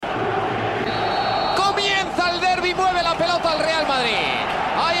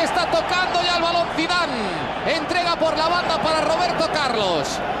tocando ya el balón Zidane. Entrega por la banda para Roberto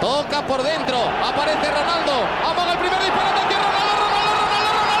Carlos. Toca por dentro. Aparece Ronaldo. Amaga el primer disparo. ¡Atención,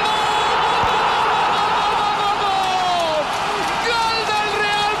 Ronaldo! ¡Gol del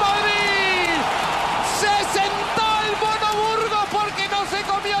Real Madrid! Se sentó el Monoburgo porque no se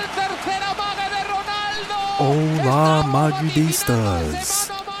comió el tercer amague de Ronaldo. Hola,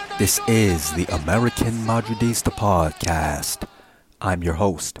 Madridistas. This is the American Madridista Podcast. I'm your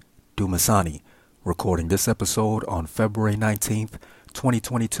host, Dumasani, recording this episode on February 19th,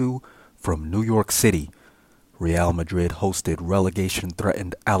 2022 from New York City. Real Madrid hosted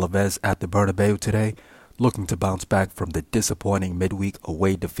relegation-threatened Alaves at the Bernabeu today, looking to bounce back from the disappointing midweek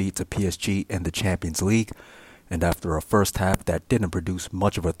away defeat to PSG in the Champions League. And after a first half that didn't produce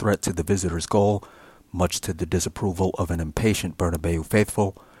much of a threat to the visitors' goal, much to the disapproval of an impatient Bernabeu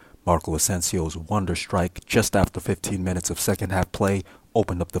faithful, Marco Asensio's wonder strike just after 15 minutes of second-half play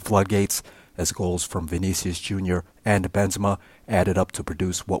opened up the floodgates as goals from Vinicius Jr. and Benzema added up to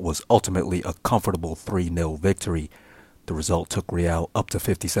produce what was ultimately a comfortable 3-0 victory. The result took Real up to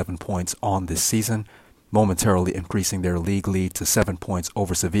 57 points on this season, momentarily increasing their league lead to 7 points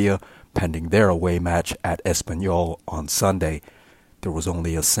over Sevilla, pending their away match at Espanyol on Sunday. There was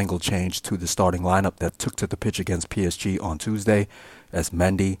only a single change to the starting lineup that took to the pitch against PSG on Tuesday, as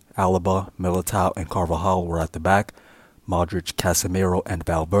Mendy, Alaba, Militao, and Carvajal were at the back. Modric, Casemiro, and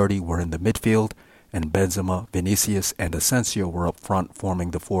Valverde were in the midfield, and Benzema, Vinicius, and Asensio were up front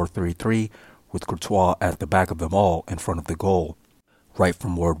forming the 4-3-3, with Courtois at the back of them all in front of the goal. Right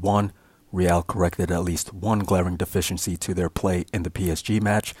from word one, Real corrected at least one glaring deficiency to their play in the PSG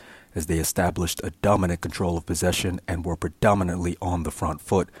match, as they established a dominant control of possession and were predominantly on the front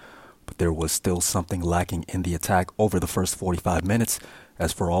foot. But there was still something lacking in the attack over the first 45 minutes,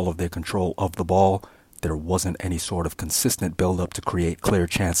 as for all of their control of the ball, there wasn't any sort of consistent build-up to create clear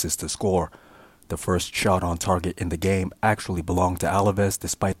chances to score. The first shot on target in the game actually belonged to Alaves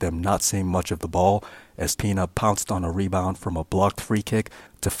despite them not seeing much of the ball, as Pina pounced on a rebound from a blocked free kick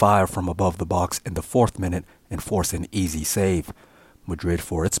to fire from above the box in the 4th minute and force an easy save. Madrid,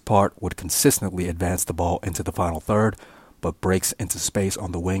 for its part, would consistently advance the ball into the final third, but breaks into space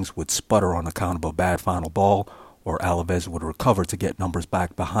on the wings would sputter on account of a bad final ball, or Alaves would recover to get numbers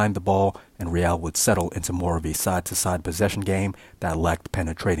back behind the ball, and Real would settle into more of a side-to-side possession game that lacked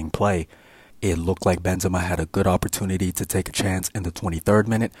penetrating play. It looked like Benzema had a good opportunity to take a chance in the 23rd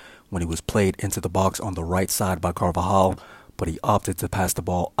minute when he was played into the box on the right side by Carvajal, but he opted to pass the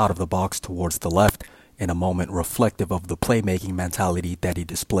ball out of the box towards the left, in a moment reflective of the playmaking mentality that he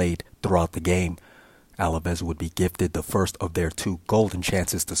displayed throughout the game. Alaves would be gifted the first of their 2 golden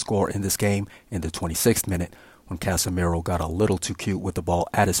chances to score in this game in the 26th minute, when Casemiro got a little too cute with the ball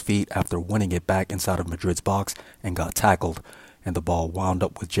at his feet after winning it back inside of Madrid's box and got tackled, and the ball wound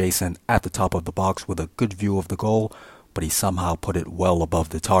up with Jason at the top of the box with a good view of the goal, but he somehow put it well above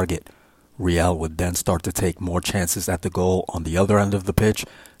the target. Real would then start to take more chances at the goal on the other end of the pitch,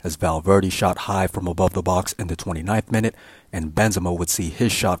 as Valverde shot high from above the box in the 29th minute, and Benzema would see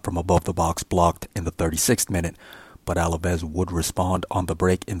his shot from above the box blocked in the 36th minute. But Alaves would respond on the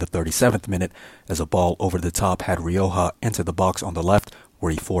break in the 37th minute, as a ball over the top had Rioja into the box on the left,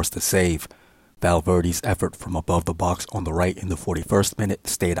 where he forced a save. Valverde's effort from above the box on the right in the 41st minute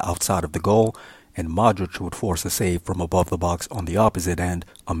stayed outside of the goal, and Modric would force a save from above the box on the opposite end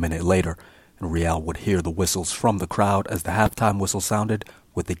a minute later, and Real would hear the whistles from the crowd as the halftime whistle sounded,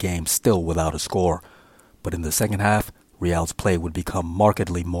 with the game still without a score. But in the second half, Real's play would become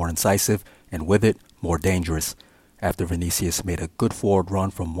markedly more incisive, and with it, more dangerous. After Vinicius made a good forward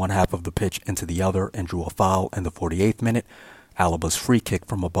run from one half of the pitch into the other and drew a foul in the 48th minute, Alaba's free kick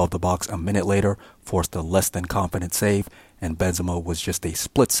from above the box a minute later forced a less than confident save, and Benzema was just a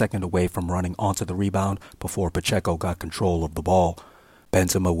split second away from running onto the rebound before Pacheco got control of the ball.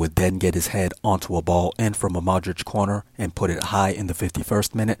 Benzema would then get his head onto a ball in from a Modric corner and put it high in the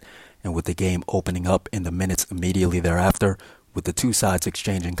 51st minute, and with the game opening up in the minutes immediately thereafter, with the two sides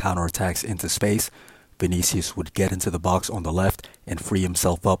exchanging counterattacks into space, Vinicius would get into the box on the left and free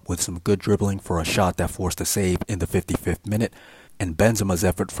himself up with some good dribbling for a shot that forced a save in the 55th minute, and Benzema's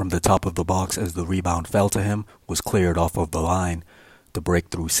effort from the top of the box as the rebound fell to him was cleared off of the line. The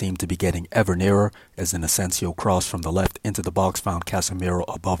breakthrough seemed to be getting ever nearer as an Asensio cross from the left into the box found Casemiro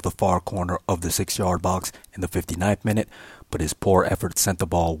above the far corner of the 6-yard box in the 59th minute, but his poor effort sent the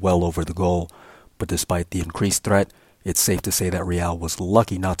ball well over the goal. But despite the increased threat, it's safe to say that Real was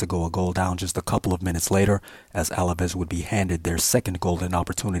lucky not to go a goal down just a couple of minutes later, as Alaves would be handed their second golden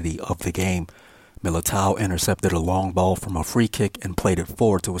opportunity of the game. Militao intercepted a long ball from a free kick and played it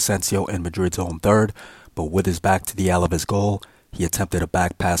forward to Asensio in Madrid's own third, but with his back to the Alaves goal, He attempted a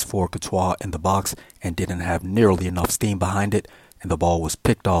back pass for Courtois in the box and didn't have nearly enough steam behind it, and the ball was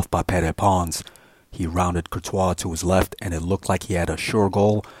picked off by Pere Pons. He rounded Courtois to his left, and it looked like he had a sure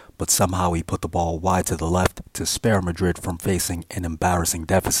goal, but somehow he put the ball wide to the left to spare Madrid from facing an embarrassing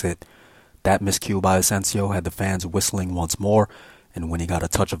deficit. That miscue by Asensio had the fans whistling once more, and when he got a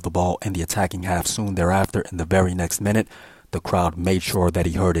touch of the ball in the attacking half soon thereafter in the very next minute, the crowd made sure that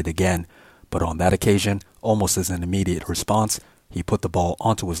he heard it again. But on that occasion, almost as an immediate response, he put the ball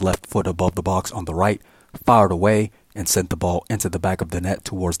onto his left foot above the box on the right, fired away, and sent the ball into the back of the net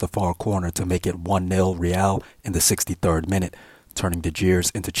towards the far corner to make it 1-0 Real in the 63rd minute, turning the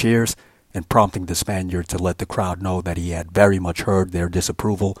jeers into cheers and prompting the Spaniard to let the crowd know that he had very much heard their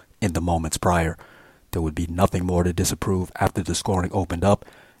disapproval in the moments prior. There would be nothing more to disapprove after the scoring opened up,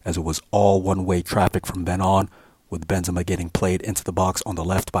 as it was all one-way traffic from then on, with Benzema getting played into the box on the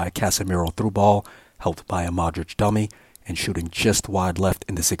left by a Casemiro through ball, helped by a Modric dummy, and shooting just wide left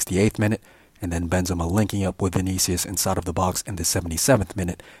in the 68th minute, and then Benzema linking up with Vinicius inside of the box in the 77th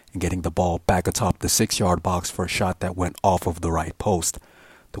minute and getting the ball back atop the 6-yard box for a shot that went off of the right post.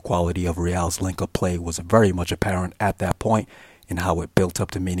 The quality of Real's link-up play was very much apparent at that point in how it built up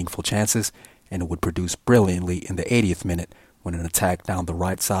to meaningful chances, and it would produce brilliantly in the 80th minute when an attack down the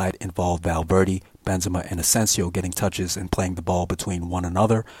right side involved Valverde, Benzema, and Asensio getting touches and playing the ball between one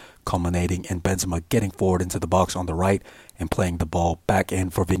another, culminating in Benzema getting forward into the box on the right and playing the ball back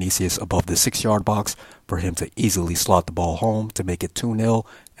in for Vinicius above the 6-yard box for him to easily slot the ball home to make it 2-0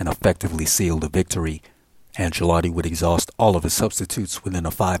 and effectively seal the victory. Ancelotti would exhaust all of his substitutes within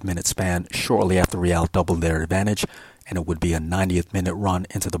a 5-minute span shortly after Real doubled their advantage, and it would be a 90th minute run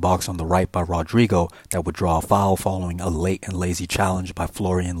into the box on the right by Rodrigo that would draw a foul following a late and lazy challenge by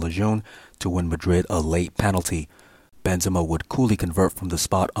Florian Lejeune to win Madrid a late penalty. Benzema would coolly convert from the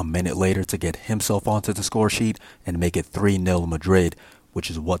spot a minute later to get himself onto the score sheet and make it 3-0 Madrid, which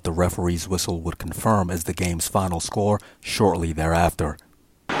is what the referee's whistle would confirm as the game's final score shortly thereafter.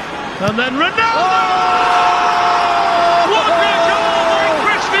 And then Ronaldo! Oh! What a goal by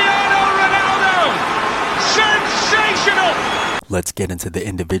Cristiano Ronaldo! Sensational! Let's get into the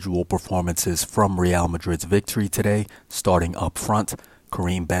individual performances from Real Madrid's victory today, starting up front.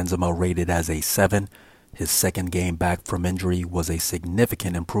 Karim Benzema rated as a 7. His second game back from injury was a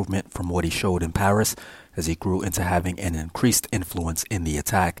significant improvement from what he showed in Paris, as he grew into having an increased influence in the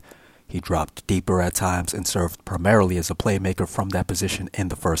attack. He dropped deeper at times and served primarily as a playmaker from that position in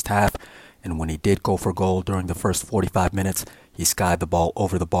the first half, and when he did go for goal during the first 45 minutes, he skied the ball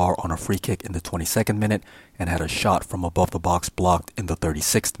over the bar on a free kick in the 22nd minute and had a shot from above the box blocked in the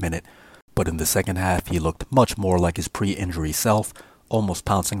 36th minute. But in the second half, he looked much more like his pre-injury self, almost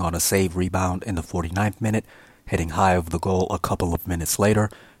pouncing on a save rebound in the 49th minute, hitting high of the goal a couple of minutes later,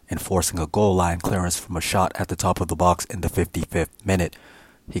 and forcing a goal line clearance from a shot at the top of the box in the 55th minute.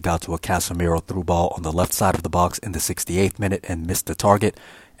 He got to a Casemiro through ball on the left side of the box in the 68th minute and missed the target,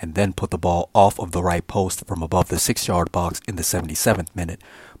 and then put the ball off of the right post from above the 6-yard box in the 77th minute.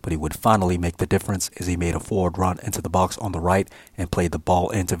 But he would finally make the difference as he made a forward run into the box on the right and played the ball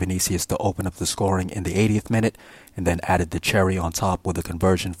into Vinicius to open up the scoring in the 80th minute, and then added the cherry on top with a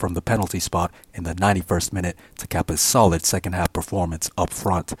conversion from the penalty spot in the 91st minute to cap a solid second half performance up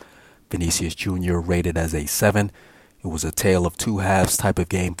front. Vinicius Jr. rated as a 7. It was a tale of two halves type of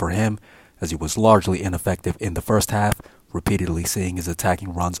game for him, as he was largely ineffective in the first half, repeatedly seeing his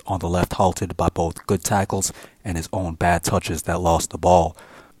attacking runs on the left halted by both good tackles and his own bad touches that lost the ball.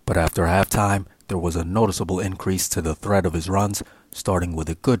 But after halftime, there was a noticeable increase to the threat of his runs, starting with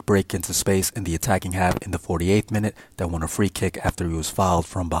a good break into space in the attacking half in the 48th minute that won a free kick after he was fouled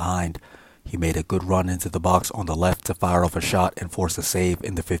from behind. He made a good run into the box on the left to fire off a shot and force a save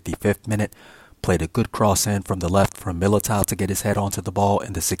in the 55th minute, played a good cross in from the left for Militao to get his head onto the ball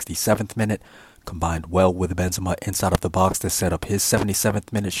in the 67th minute, combined well with Benzema inside of the box to set up his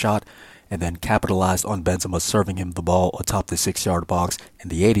 77th minute shot, and then capitalized on Benzema serving him the ball atop the 6-yard box in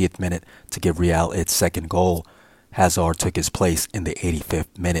the 80th minute to give Real its second goal. Hazard took his place in the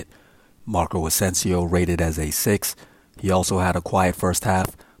 85th minute. Marco Asensio rated as a 6. He also had a quiet first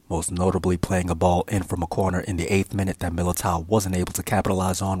half, most notably playing a ball in from a corner in the 8th minute that Militao wasn't able to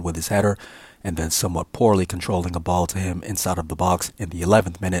capitalize on with his header, and then somewhat poorly controlling a ball to him inside of the box in the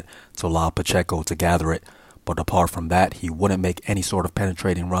 11th minute to allow Pacheco to gather it. But apart from that, he wouldn't make any sort of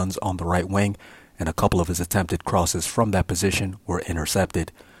penetrating runs on the right wing, and a couple of his attempted crosses from that position were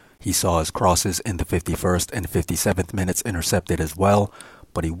intercepted. He saw his crosses in the 51st and 57th minutes intercepted as well,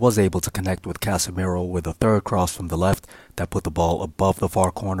 but he was able to connect with Casemiro with a third cross from the left that put the ball above the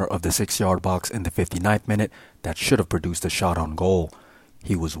far corner of the 6-yard box in the 59th minute that should have produced a shot on goal.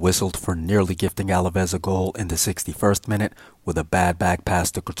 He was whistled for nearly gifting Alaves a goal in the 61st minute with a bad back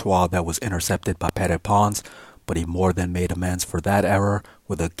pass to Courtois that was intercepted by Pere Pons, but he more than made amends for that error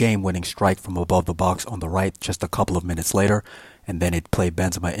with a game-winning strike from above the box on the right just a couple of minutes later, and then he'd play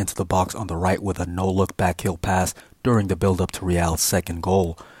Benzema into the box on the right with a no-look backheel pass during the build-up to Real's second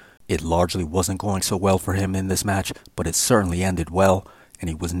goal. It largely wasn't going so well for him in this match, but it certainly ended well, and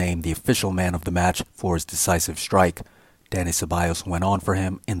he was named the official man of the match for his decisive strike. Dani Ceballos went on for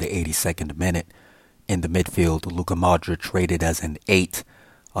him in the 82nd minute. In the midfield, Luka Modric rated as an 8.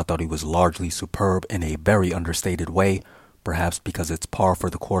 I thought he was largely superb in a very understated way, perhaps because it's par for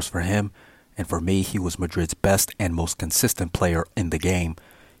the course for him, and for me he was Madrid's best and most consistent player in the game.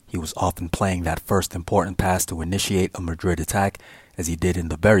 He was often playing that first important pass to initiate a Madrid attack, as he did in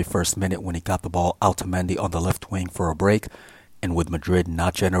the very first minute when he got the ball out to Mendy on the left wing for a break, and with Madrid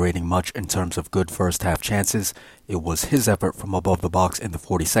not generating much in terms of good first half chances, it was his effort from above the box in the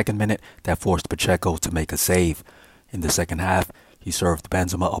 42nd minute that forced Pacheco to make a save. In the second half, he served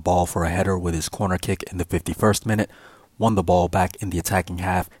Benzema a ball for a header with his corner kick in the 51st minute, won the ball back in the attacking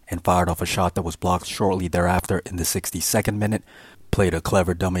half and fired off a shot that was blocked shortly thereafter in the 62nd minute, played a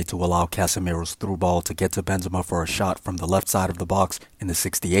clever dummy to allow Casemiro's through ball to get to Benzema for a shot from the left side of the box in the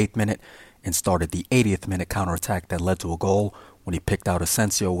 68th minute, and started the 80th minute counterattack that led to a goal when he picked out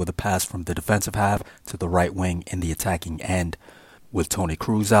Asensio with a pass from the defensive half to the right wing in the attacking end. With Toni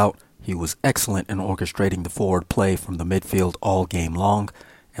Kroos out, he was excellent in orchestrating the forward play from the midfield all game long,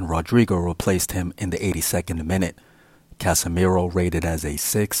 and Rodrigo replaced him in the 82nd minute. Casemiro rated as a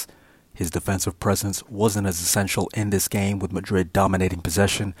 6. His defensive presence wasn't as essential in this game, with Madrid dominating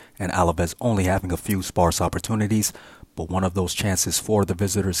possession and Alaves only having a few sparse opportunities, but one of those chances for the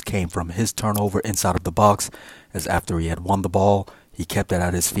visitors came from his turnover inside of the box, as after he had won the ball, he kept it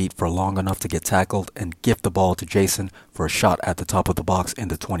at his feet for long enough to get tackled and gift the ball to Jason for a shot at the top of the box in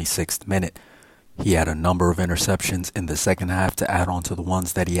the 26th minute. He had a number of interceptions in the second half to add on to the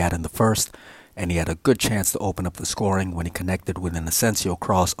ones that he had in the first, and he had a good chance to open up the scoring when he connected with an Asensio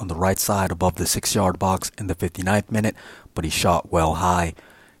cross on the right side above the 6-yard box in the 59th minute, but he shot well high.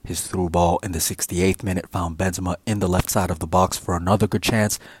 His through ball in the 68th minute found Benzema in the left side of the box for another good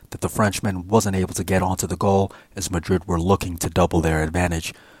chance that the Frenchman wasn't able to get onto the goal, as Madrid were looking to double their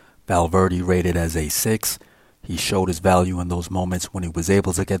advantage. Valverde rated as a 6. He showed his value in those moments when he was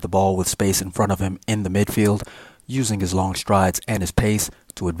able to get the ball with space in front of him in the midfield, using his long strides and his pace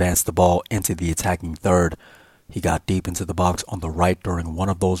to advance the ball into the attacking third. He got deep into the box on the right during one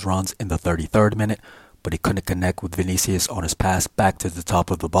of those runs in the 33rd minute, but he couldn't connect with Vinicius on his pass back to the top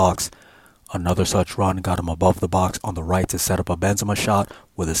of the box. Another such run got him above the box on the right to set up a Benzema shot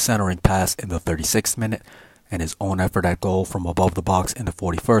with a centering pass in the 36th minute, and his own effort at goal from above the box in the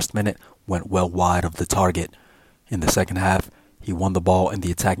 41st minute went well wide of the target. In the second half, he won the ball in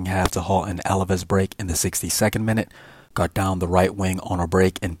the attacking half to halt an Alaves break in the 62nd minute, got down the right wing on a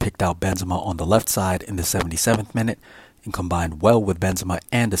break and picked out Benzema on the left side in the 77th minute, and combined well with Benzema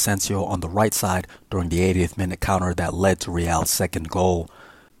and Asensio on the right side during the 80th minute counter that led to Real's second goal.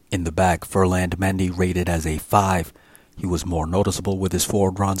 In the back, Ferland Mendy rated as a 5. He was more noticeable with his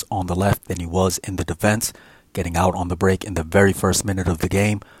forward runs on the left than he was in the defense, getting out on the break in the very first minute of the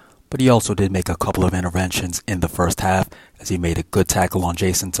game, but he also did make a couple of interventions in the first half, as he made a good tackle on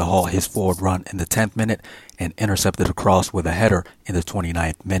Jason to halt his forward run in the 10th minute and intercepted a cross with a header in the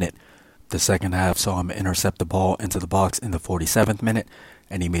 29th minute. The second half saw him intercept the ball into the box in the 47th minute,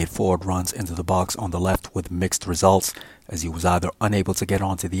 and he made forward runs into the box on the left with mixed results, as he was either unable to get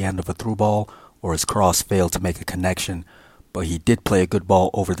onto the end of a through ball or his cross failed to make a connection. But he did play a good ball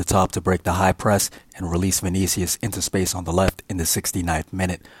over the top to break the high press and release Vinicius into space on the left in the 69th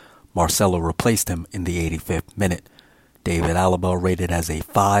minute. Marcelo replaced him in the 85th minute. David Alaba rated as a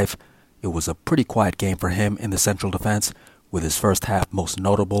 5. It was a pretty quiet game for him in the central defense, with his first half most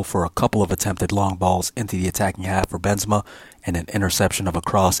notable for a couple of attempted long balls into the attacking half for Benzema and an interception of a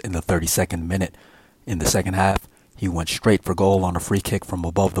cross in the 32nd minute. In the second half, he went straight for goal on a free kick from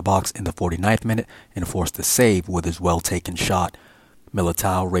above the box in the 49th minute and forced a save with his well-taken shot.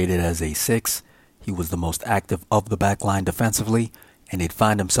 Militao rated as a 6. He was the most active of the backline defensively, and he'd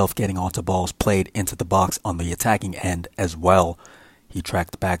find himself getting onto balls played into the box on the attacking end as well. He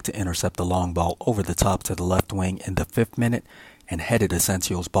tracked back to intercept the long ball over the top to the left wing in the 5th minute and headed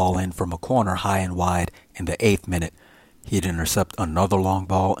Asensio's ball in from a corner high and wide in the 8th minute. He'd intercept another long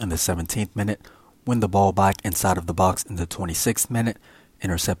ball in the 17th minute, win the ball back inside of the box in the 26th minute,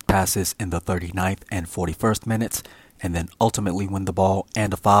 intercept passes in the 39th and 41st minutes, and then ultimately win the ball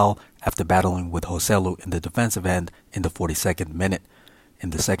and a foul after battling with Joselu in the defensive end in the 42nd minute.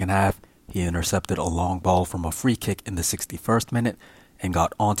 In the second half, he intercepted a long ball from a free kick in the 61st minute and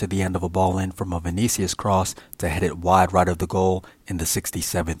got onto the end of a ball in from a Vinicius cross to head it wide right of the goal in the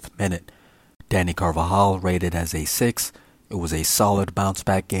 67th minute. Dani Carvajal rated as a 6. It was a solid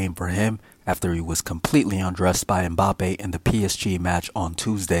bounce-back game for him after he was completely undressed by Mbappe in the PSG match on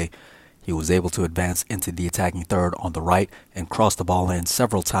Tuesday. He was able to advance into the attacking third on the right and cross the ball in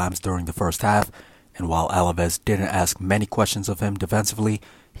several times during the first half, and while Alaves didn't ask many questions of him defensively,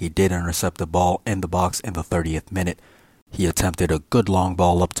 he did intercept the ball in the box in the 30th minute. He attempted a good long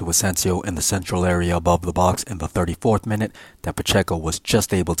ball up to Asensio in the central area above the box in the 34th minute that Pacheco was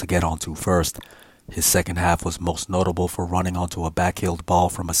just able to get onto first. His second half was most notable for running onto a backheeled ball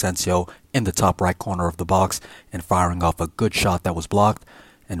from Asensio in the top right corner of the box and firing off a good shot that was blocked,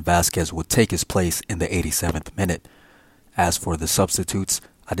 and Vasquez would take his place in the 87th minute. As for the substitutes,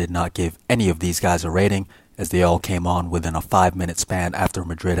 I did not give any of these guys a rating, as they all came on within a 5-minute span after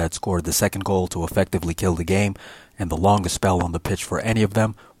Madrid had scored the second goal to effectively kill the game, and the longest spell on the pitch for any of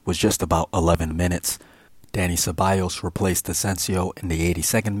them was just about 11 minutes. Dani Ceballos replaced Asensio in the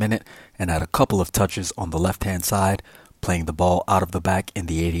 82nd minute and had a couple of touches on the left-hand side, playing the ball out of the back in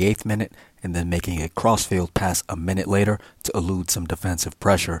the 88th minute and then making a crossfield pass a minute later to elude some defensive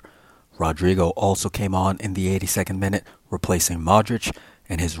pressure. Rodrigo also came on in the 82nd minute, replacing Modric,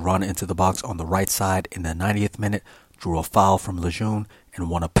 and his run into the box on the right side in the 90th minute drew a foul from Lejeune and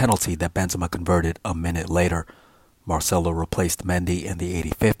won a penalty that Benzema converted a minute later. Marcelo replaced Mendy in the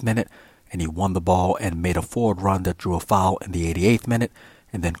 85th minute, and he won the ball and made a forward run that drew a foul in the 88th minute,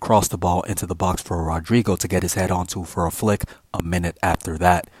 and then crossed the ball into the box for Rodrigo to get his head onto for a flick a minute after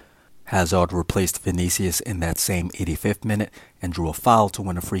that. Hazard replaced Vinicius in that same 85th minute and drew a foul to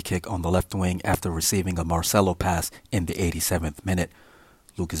win a free kick on the left wing after receiving a Marcelo pass in the 87th minute.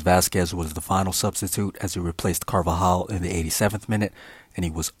 Lucas Vasquez was the final substitute as he replaced Carvajal in the 87th minute, and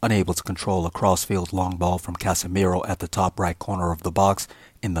he was unable to control a crossfield long ball from Casemiro at the top right corner of the box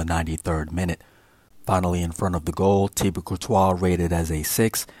in the 93rd minute. Finally, in front of the goal, Thibaut Courtois rated as a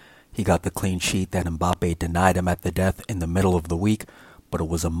 6. He got the clean sheet that Mbappe denied him at the death in the middle of the week, but it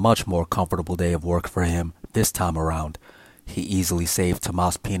was a much more comfortable day of work for him this time around. He easily saved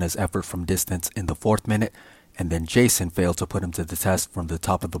Tomas Pina's effort from distance in the 4th minute, and then Jason failed to put him to the test from the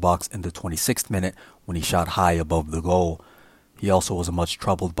top of the box in the 26th minute when he shot high above the goal. He also was much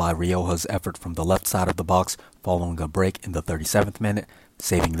troubled by Rioja's effort from the left side of the box following a break in the 37th minute,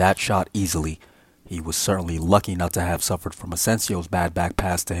 saving that shot easily. He was certainly lucky not to have suffered from Asensio's bad back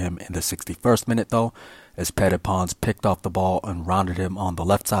pass to him in the 61st minute though, as Pere Pons picked off the ball and rounded him on the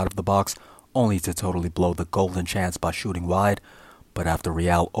left side of the box, only to totally blow the golden chance by shooting wide. But after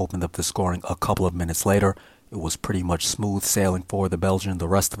Real opened up the scoring a couple of minutes later, it was pretty much smooth sailing for the Belgian the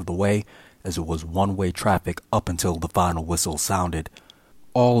rest of the way, as it was one-way traffic up until the final whistle sounded.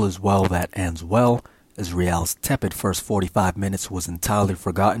 All is well that ends well, as Real's tepid first 45 minutes was entirely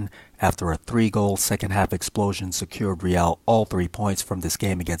forgotten after a 3-goal second-half explosion secured Real all 3 points from this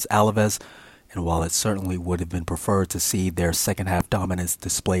game against Alaves, and while it certainly would have been preferred to see their second-half dominance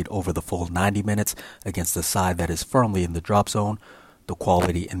displayed over the full 90 minutes against a side that is firmly in the drop zone, the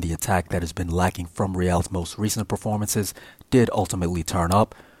quality in the attack that has been lacking from Real's most recent performances did ultimately turn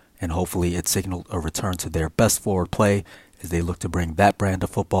up, and hopefully it signaled a return to their best forward play as they look to bring that brand of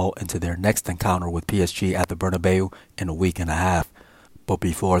football into their next encounter with PSG at the Bernabeu in a week and a half. But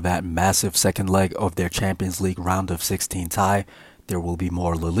before that massive second leg of their Champions League round of 16 tie, there will be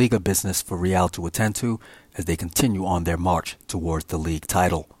more La Liga business for Real to attend to as they continue on their march towards the league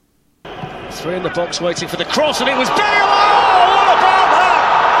title. 3 in the box waiting for the cross, and it was Bale! Oh, what about that?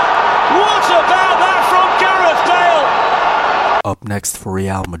 What about that from Gareth Bale? Up next for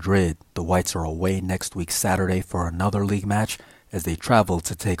Real Madrid, the Whites are away next week Saturday for another league match as they travel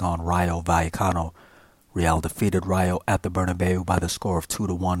to take on Rayo Vallecano. Real defeated Rayo at the Bernabeu by the score of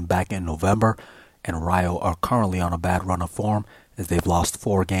 2-1 back in November, and Rayo are currently on a bad run of form as they've lost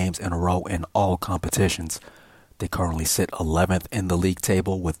 4 games in a row in all competitions. They currently sit 11th in the league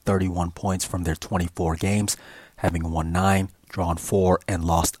table with 31 points from their 24 games, having won 9, drawn 4, and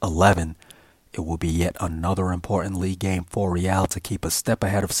lost 11. It will be yet another important league game for Real to keep a step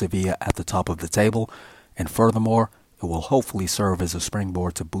ahead of Sevilla at the top of the table, and furthermore, it will hopefully serve as a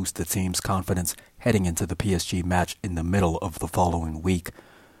springboard to boost the team's confidence heading into the PSG match in the middle of the following week.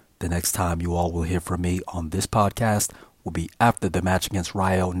 The next time you all will hear from me on this podcast will be after the match against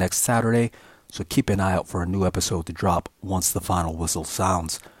Rayo next Saturday, so keep an eye out for a new episode to drop once the final whistle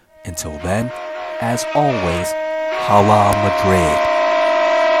sounds. Until then, as always, Hala Madrid.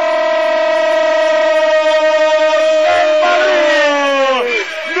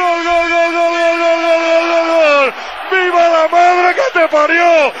 ¡Viva la madre que te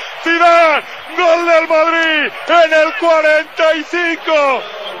parió! ¡Zidane! ¡Gol! Gol del Madrid en el 45.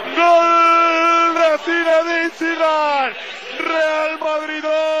 Gol de Zinedine Zidane. Real Madrid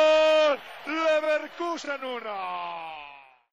 2, Leverkusen 1.